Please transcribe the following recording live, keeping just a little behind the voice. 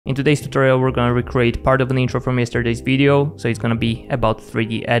In today's tutorial, we're gonna recreate part of an intro from yesterday's video, so it's gonna be about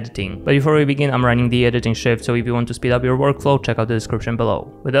 3D editing. But before we begin, I'm running the editing shift, so if you want to speed up your workflow, check out the description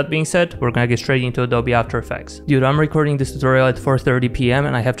below. With that being said, we're gonna get straight into Adobe After Effects. Dude, I'm recording this tutorial at 4:30 p.m.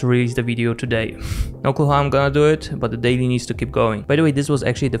 and I have to release the video today. No clue how I'm gonna do it, but the daily needs to keep going. By the way, this was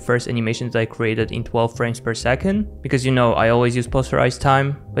actually the first animation that I created in 12 frames per second, because you know, I always use posterized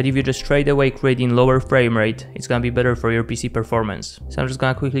time, but if you just straight away creating lower frame rate, it's gonna be better for your PC performance. So I'm just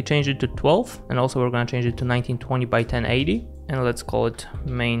gonna quickly change it to 12, and also we're gonna change it to 1920 by 1080, and let's call it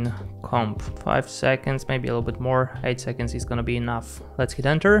main comp. 5 seconds, maybe a little bit more, 8 seconds is gonna be enough. Let's hit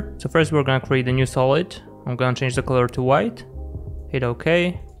enter. So first we're gonna create a new solid. I'm gonna change the color to white, hit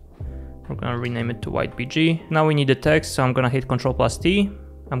OK. We're gonna rename it to white BG. Now we need the text, so I'm gonna hit Ctrl+T.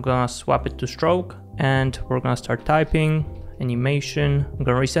 I'm gonna swap it to stroke, and we're gonna start typing. Animation, I'm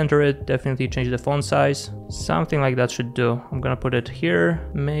gonna recenter it, definitely change the font size, something like that should do. I'm gonna put it here,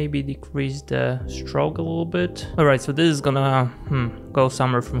 maybe decrease the stroke a little bit. Alright, so this is gonna go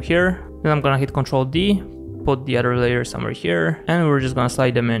somewhere from here. Then I'm gonna hit Ctrl+D, put the other layer somewhere here, and we're just gonna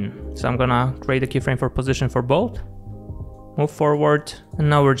slide them in. So I'm gonna create a keyframe for position for both, move forward,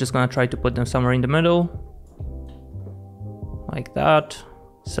 and now we're just gonna try to put them somewhere in the middle, like that.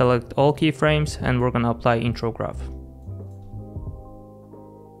 Select all keyframes, and we're gonna apply intro graph.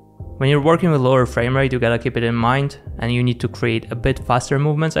 When you're working with lower frame rate, you gotta keep it in mind, and you need to create a bit faster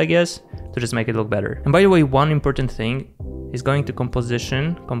movements, I guess, to just make it look better. And by the way, one important thing is going to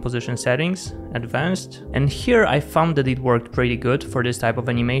composition settings, advanced. And here I found that it worked pretty good for this type of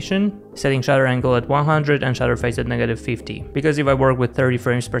animation, setting shutter angle at 100 and shutter phase at -50. Because if I work with 30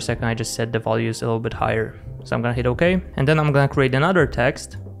 frames per second, I just set the values a little bit higher. So I'm gonna hit OK, and then I'm gonna create another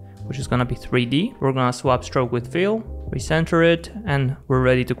text, which is gonna be 3D. We're gonna swap stroke with fill, recenter it, and we're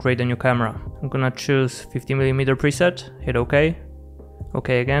ready to create a new camera. I'm gonna choose 50mm preset, hit OK,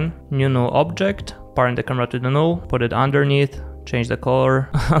 OK again, new null object, parent the camera to the null, put it underneath, change the color.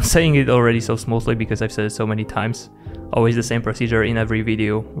 I'm saying it already so smoothly because I've said it so many times. Always the same procedure in every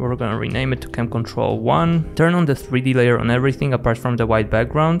video. We're gonna rename it to Cam Control 1. Turn on the 3D layer on everything apart from the white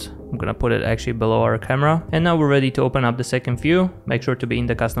background. I'm gonna put it actually below our camera. And now we're ready to open up the second view. Make sure to be in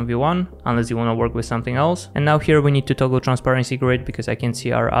the custom view 1, unless you wanna work with something else. And now here we need to toggle transparency grid because I can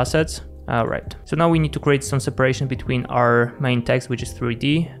see our assets. Alright, so now we need to create some separation between our main text, which is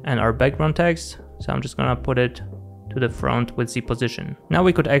 3D, and our background text. So I'm just gonna put it to the front with Z position. Now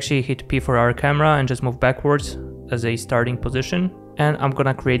we could actually hit P for our camera and just move backwards as a starting position. And I'm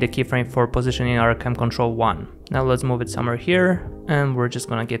gonna create a keyframe for positioning our Cam Control 1. Now let's move it somewhere here, and we're just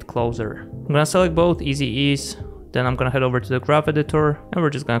gonna get closer. I'm gonna select both, easy ease. Then I'm gonna head over to the graph editor, and we're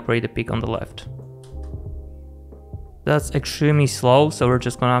just gonna create a peak on the left. That's extremely slow, so we're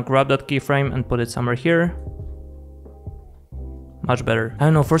just gonna grab that keyframe and put it somewhere here. Much better. I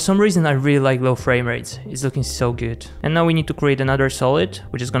don't know, for some reason I really like low frame rates. It's looking so good. And now we need to create another solid,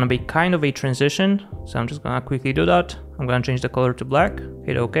 which is gonna be kind of a transition. So I'm just gonna quickly do that. I'm gonna change the color to black,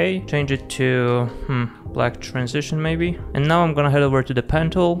 hit OK, change it to black transition maybe. And now I'm gonna head over to the pen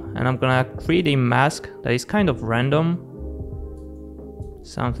tool, and I'm gonna create a mask that is kind of random.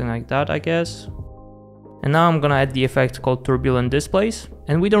 Something like that, I guess. And now I'm gonna add the effect called turbulent displays.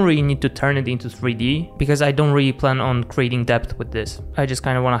 And we don't really need to turn it into 3D because I don't really plan on creating depth with this. I just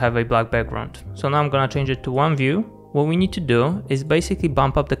kind of want to have a black background. So now I'm gonna change it to one view. What we need to do is basically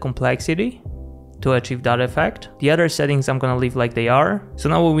bump up the complexity to achieve that effect. The other settings I'm gonna leave like they are. So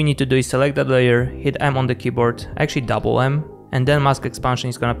now what we need to do is select that layer, hit M on the keyboard, actually double M, and then mask expansion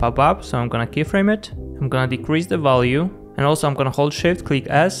is gonna pop up. So I'm gonna keyframe it. I'm gonna decrease the value, and also I'm gonna hold Shift, click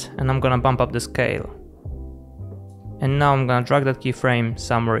S, and I'm gonna bump up the scale. And now I'm gonna drag that keyframe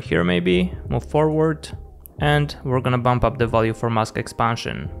somewhere here maybe, move forward, and we're gonna bump up the value for mask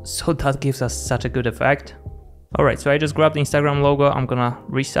expansion. So that gives us such a good effect. Alright, so I just grabbed the Instagram logo, I'm gonna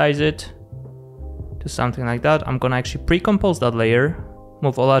resize it to something like that. I'm gonna actually pre-compose that layer,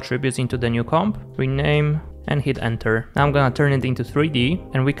 move all attributes into the new comp, rename, and hit enter. Now I'm gonna turn it into 3D,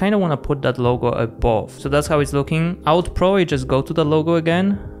 and we kinda wanna put that logo above. So that's how it's looking. I would probably just go to the logo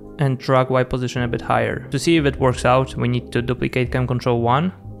again, and drag Y position a bit higher. To see if it works out, we need to duplicate Cam Control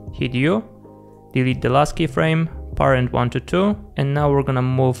 1, hit U, delete the last keyframe, parent 1 to 2, and now we're gonna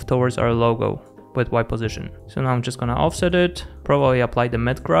move towards our logo with Y position. So now I'm just gonna offset it, probably apply the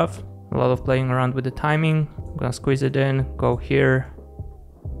mid graph, a lot of playing around with the timing. I'm gonna squeeze it in, go here.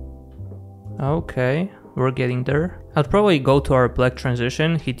 Okay, we're getting there. I'd probably go to our black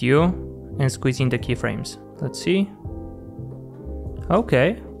transition, hit U, and squeeze in the keyframes. Let's see.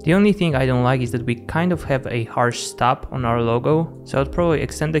 Okay. The only thing I don't like is that we kind of have a harsh stop on our logo, so I'd probably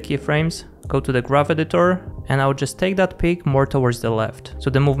extend the keyframes, go to the graph editor, and I'll just take that pick more towards the left. So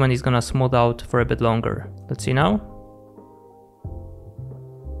the movement is gonna smooth out for a bit longer. Let's see now.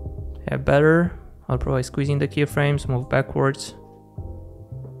 Yeah, better. I'll probably squeeze in the keyframes, move backwards.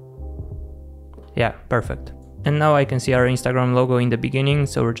 Yeah, perfect. And now I can see our Instagram logo in the beginning,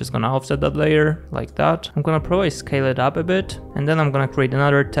 so we're just gonna offset that layer like that. I'm gonna probably scale it up a bit, and then I'm gonna create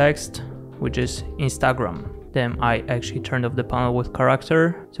another text, which is Instagram. Then I actually turned off the panel with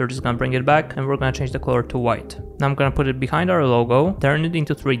character, so we're just gonna bring it back, and we're gonna change the color to white. Now I'm gonna put it behind our logo, turn it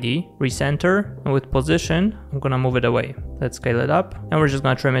into 3D, recenter, and with position, I'm gonna move it away. Let's scale it up, and we're just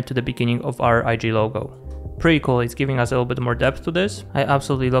gonna trim it to the beginning of our IG logo. Pretty cool, it's giving us a little bit more depth to this. I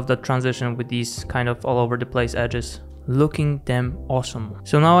absolutely love that transition with these kind of all over the place edges. Looking damn awesome.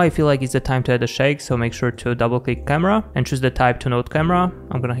 So now I feel like it's the time to add a shake, so make sure to double click camera and choose the type to node camera.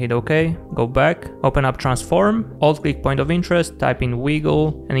 I'm gonna hit OK, go back, open up transform, alt click point of interest, type in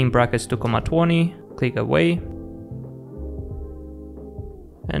wiggle, and in brackets 2,20, click away.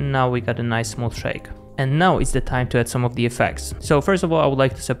 And now we got a nice smooth shake. And now it's the time to add some of the effects. So first of all, I would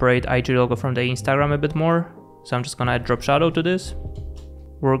like to separate IG logo from the Instagram a bit more. So I'm just gonna add drop shadow to this.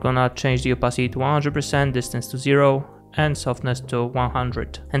 We're gonna change the opacity to 100%, distance to 0, and softness to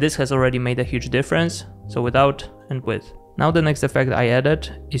 100. And this has already made a huge difference, so without and with. Now the next effect I added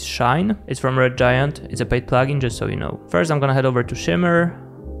is Shine. It's from Red Giant, it's a paid plugin, just so you know. First I'm gonna head over to Shimmer,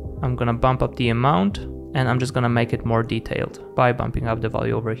 I'm gonna bump up the amount, and I'm just gonna make it more detailed by bumping up the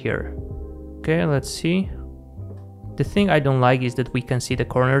value over here. Okay, let's see. The thing I don't like is that we can see the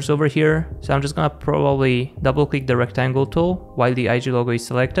corners over here, so I'm just gonna probably double click the rectangle tool while the IG logo is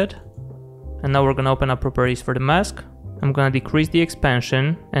selected. And now we're gonna open up properties for the mask. I'm gonna decrease the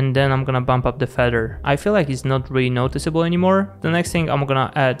expansion, and then I'm gonna bump up the feather. I feel like it's not really noticeable anymore. The next thing I'm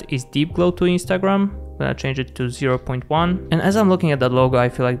gonna add is deep glow to Instagram. I'm gonna change it to 0.1. And as I'm looking at that logo, I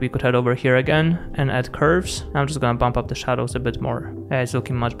feel like we could head over here again and add curves. I'm just gonna bump up the shadows a bit more. Yeah, it's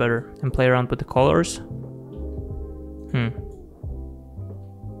looking much better. And play around with the colors.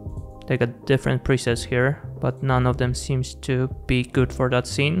 They got different presets here, but none of them seems to be good for that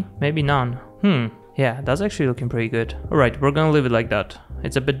scene. Maybe none. Yeah, that's actually looking pretty good. Alright, we're gonna leave it like that.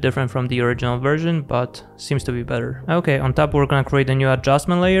 It's a bit different from the original version, but seems to be better. Okay, on top we're gonna create a new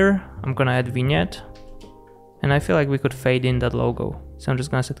adjustment layer. I'm gonna add vignette. And I feel like we could fade in that logo. So I'm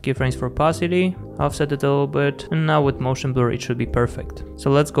just gonna set keyframes for opacity, offset it a little bit, and now with motion blur it should be perfect. So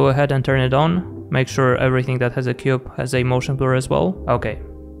let's go ahead and turn it on. Make sure everything that has a cube has a motion blur as well. Okay,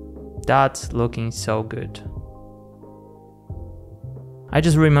 that's looking so good. I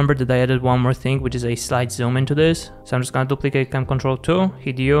just remembered that I added one more thing, which is a slight zoom into this. So I'm just gonna duplicate Cam Control 2,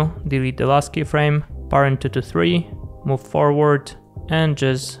 hit U, delete the last keyframe, parent 2 to 3, move forward, and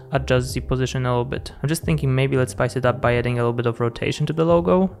just adjust the position a little bit. I'm just thinking maybe let's spice it up by adding a little bit of rotation to the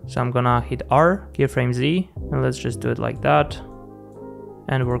logo. So I'm gonna hit R, keyframe Z, and let's just do it like that.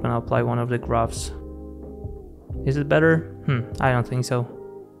 And we're gonna apply one of the graphs. Is it better? I don't think so.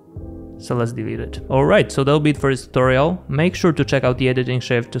 So let's delete it. Alright, so that'll be it for this tutorial. Make sure to check out the editing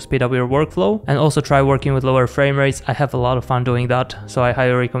shift to speed up your workflow, and also try working with lower frame rates. I have a lot of fun doing that, so I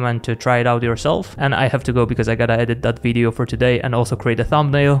highly recommend to try it out yourself. And I have to go because I gotta edit that video for today and also create a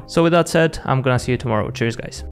thumbnail. So with that said, I'm gonna see you tomorrow. Cheers guys.